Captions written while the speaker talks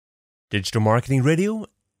Digital Marketing Radio,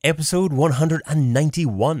 episode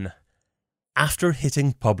 191. After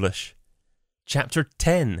hitting publish. Chapter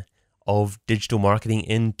 10 of Digital Marketing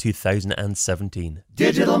in 2017.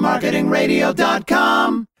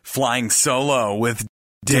 DigitalMarketingRadio.com. Flying Solo with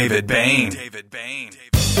David Bain.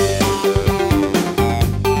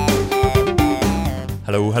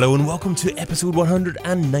 Hello, and welcome to episode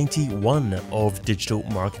 191 of Digital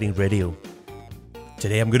Marketing Radio.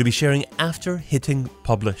 Today I'm going to be sharing After Hitting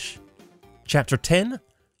Publish. Chapter 10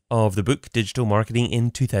 of the book Digital Marketing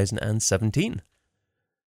in 2017.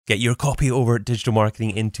 Get your copy over at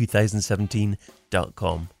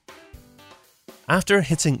digitalmarketingin2017.com. After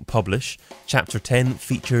Hitting Publish, Chapter 10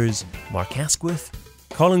 features Mark Asquith,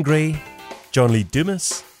 Colin Gray, John Lee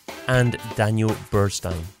Dumas, and Daniel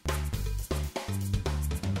Burstein.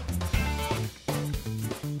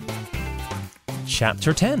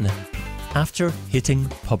 Chapter 10. After Hitting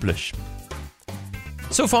Publish.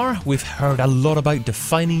 So far, we've heard a lot about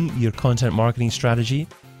defining your content marketing strategy,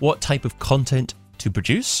 what type of content to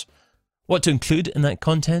produce, what to include in that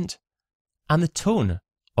content, and the tone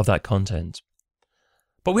of that content.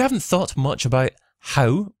 But we haven't thought much about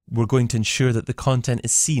how we're going to ensure that the content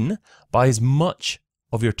is seen by as much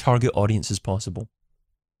of your target audience as possible.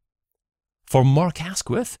 For Mark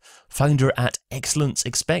Asquith, founder at Excellence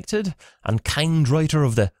Expected and kind writer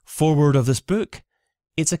of the foreword of this book,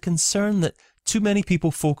 it's a concern that too many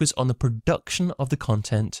people focus on the production of the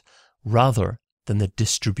content rather than the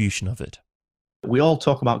distribution of it. We all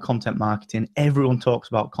talk about content marketing. Everyone talks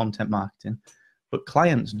about content marketing, but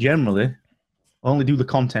clients generally only do the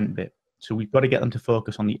content bit. So we've got to get them to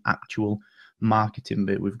focus on the actual marketing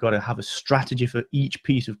bit. We've got to have a strategy for each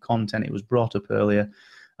piece of content. It was brought up earlier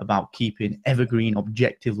about keeping evergreen,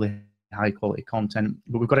 objectively high quality content,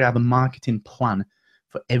 but we've got to have a marketing plan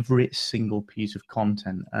for every single piece of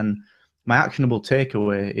content. And my actionable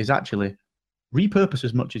takeaway is actually repurpose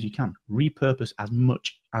as much as you can. Repurpose as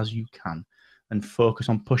much as you can and focus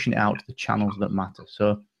on pushing it out to the channels that matter.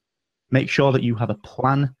 So make sure that you have a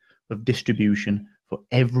plan of distribution for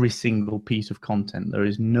every single piece of content. There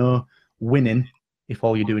is no winning if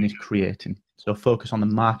all you're doing is creating. So focus on the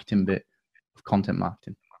marketing bit of content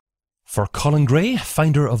marketing. For Colin Gray,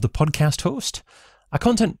 founder of the Podcast Host, a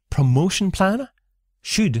content promotion plan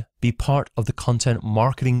should be part of the content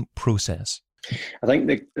marketing process. I think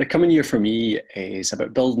the coming year for me is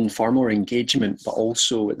about building far more engagement, but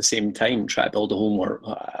also at the same time try to build a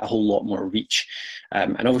whole lot more reach.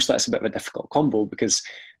 And obviously that's a bit of a difficult combo because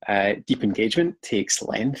deep engagement takes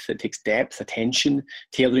length, it takes depth, attention,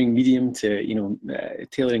 tailoring medium to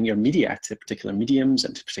tailoring your media to particular mediums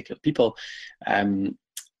and to particular people.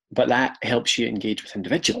 But that helps you engage with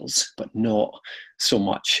individuals, but not so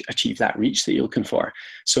much achieve that reach that you're looking for.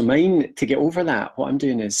 So mine, to get over that, what I'm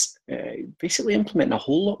doing is basically implementing a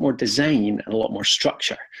whole lot more design and a lot more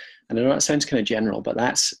structure. And I know that sounds kind of general, but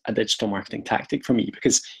that's a digital marketing tactic for me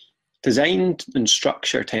because design and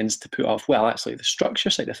structure tends to put off, well, actually the structure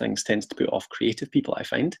side of things tends to put off creative people, I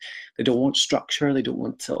find. They don't want structure, they don't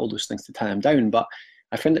want all those things to tie them down, but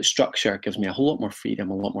I find that structure gives me a whole lot more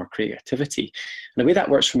freedom, a lot more creativity. And the way that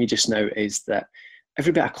works for me just now is that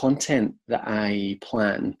every bit of content that I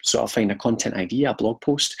plan, so I'll find a content idea, a blog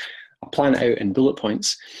post, I'll plan it out in bullet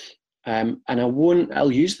points, and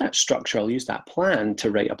I'll use that structure, I'll use that plan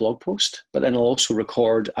to write a blog post, but then I'll also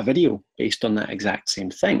record a video based on that exact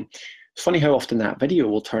same thing. It's funny how often that video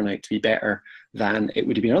will turn out to be better than it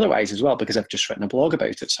would have been otherwise as well, because I've just written a blog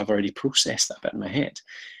about it, so I've already processed that bit in my head.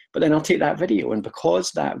 But then I'll take that video, and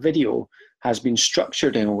because that video has been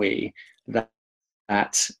structured in a way that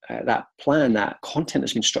plan, that content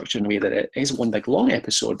has been structured in a way that it is one big long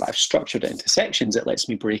episode, but I've structured it into sections, it lets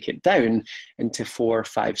me break it down into 4,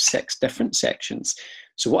 5, 6 different sections.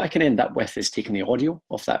 So what I can end up with is taking the audio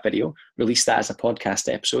of that video, release that as a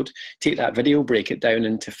podcast episode, take that video, break it down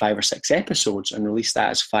into 5 or 6 episodes, and release that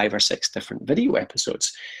as 5 or 6 different video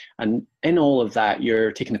episodes. And in all of that,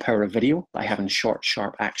 you're taking the power of video by having short,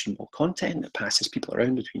 sharp, actionable content that passes people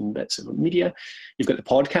around between bits of media. You've got the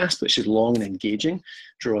podcast, which is long and engaging,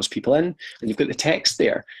 draws people in. And you've got the text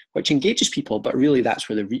there, which engages people, but really that's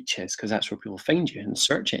where the reach is, because that's where people find you in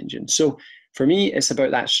search engines. So for me, it's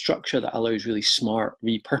about that structure that allows really smart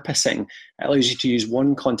repurposing. It allows you to use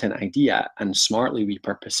one content idea and smartly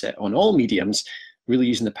repurpose it on all mediums, really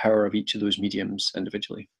using the power of each of those mediums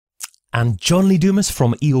individually. And John Lee Dumas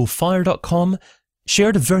from eofire.com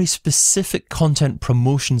shared a very specific content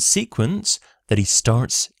promotion sequence that he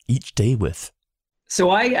starts each day with. So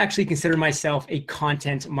I actually consider myself a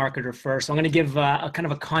content marketer first. So I'm going to give a kind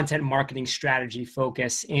of a content marketing strategy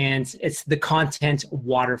focus, and it's the content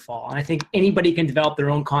waterfall. And I think anybody can develop their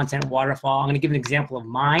own content waterfall. I'm going to give an example of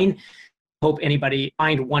mine. Hope anybody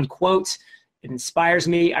find one quote. It inspires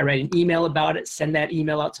me. I write an email about it, send that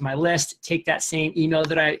email out to my list, take that same email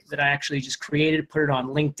that I actually just created, put it on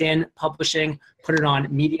LinkedIn publishing, put it on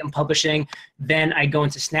Medium publishing. Then I go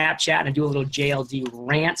into Snapchat and I do a little JLD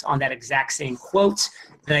rant on that exact same quote.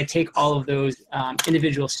 Then I take all of those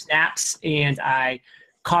individual snaps and I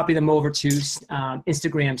copy them over to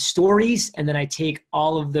Instagram stories. And then I take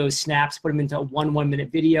all of those snaps, put them into a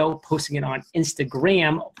 1-minute video, posting it on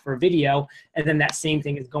Instagram for video. And then that same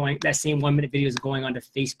 1-minute video is going onto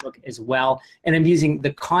Facebook as well. And I'm using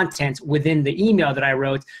the content within the email that I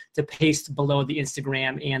wrote to paste below the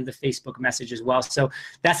Instagram and the Facebook message as well. So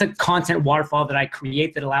that's a content waterfall that I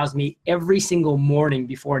create that allows me every single morning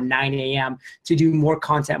before 9 a.m. to do more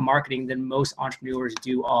content marketing than most entrepreneurs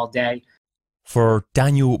do all day. For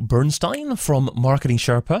Daniel Bernstein from Marketing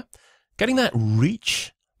Sherpa, getting that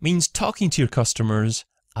reach means talking to your customers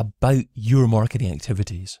about your marketing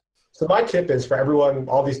activities. So my tip is for everyone,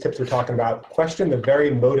 all these tips we're talking about, question the very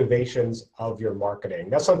motivations of your marketing.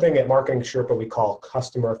 That's something at Marketing Sherpa we call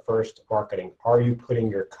customer first marketing. Are you putting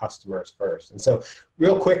your customers first? And so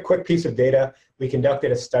real quick piece of data. We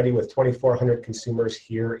conducted a study with 2,400 consumers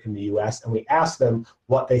here in the US, and we asked them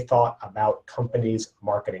what they thought about companies'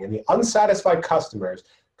 marketing. And the unsatisfied customers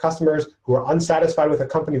who are unsatisfied with a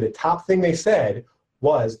company, the top thing they said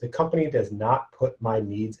was the company does not put my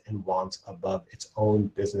needs and wants above its own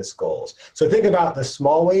business goals. So think about the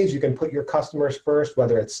small ways you can put your customers first,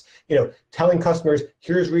 whether it's telling customers,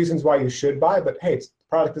 here's reasons why you should buy, but hey, the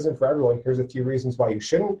product isn't for everyone. Here's a few reasons why you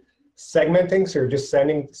shouldn't. Segmenting, so you're just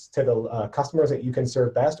sending to the customers that you can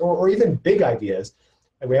serve best, or even big ideas.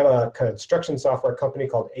 And we have a construction software company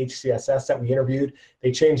called HCSS that we interviewed.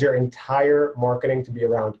 They changed their entire marketing to be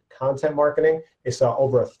around content marketing. They saw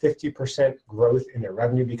over a 50% growth in their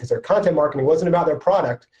revenue because their content marketing wasn't about their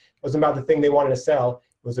product, it wasn't about the thing they wanted to sell,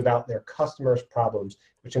 it was about their customers' problems,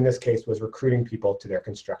 which in this case was recruiting people to their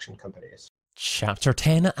construction companies. Chapter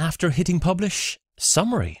 10 after hitting publish,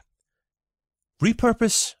 summary.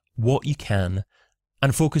 Repurpose what you can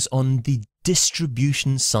and focus on the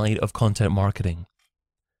distribution side of content marketing.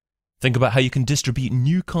 Think about how you can distribute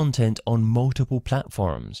new content on multiple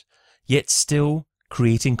platforms, yet still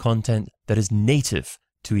creating content that is native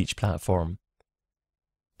to each platform.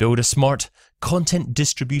 Build a smart content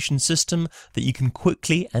distribution system that you can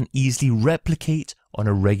quickly and easily replicate on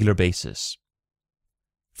a regular basis.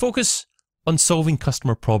 Focus on solving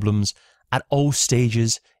customer problems at all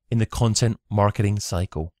stages in the content marketing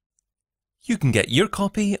cycle. You can get your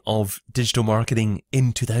copy of Digital Marketing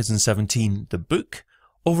in 2017, the book,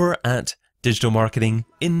 over at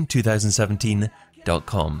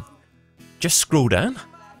digitalmarketingin2017.com. Just scroll down,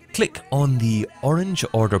 click on the orange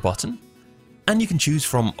order button, and you can choose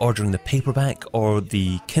from ordering the paperback or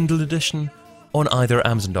the Kindle edition on either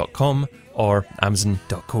Amazon.com or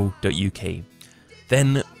Amazon.co.uk.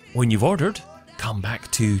 Then, when you've ordered, come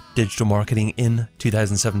back to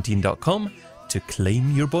digitalmarketingin2017.com to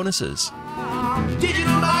claim your bonuses.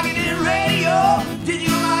 Digital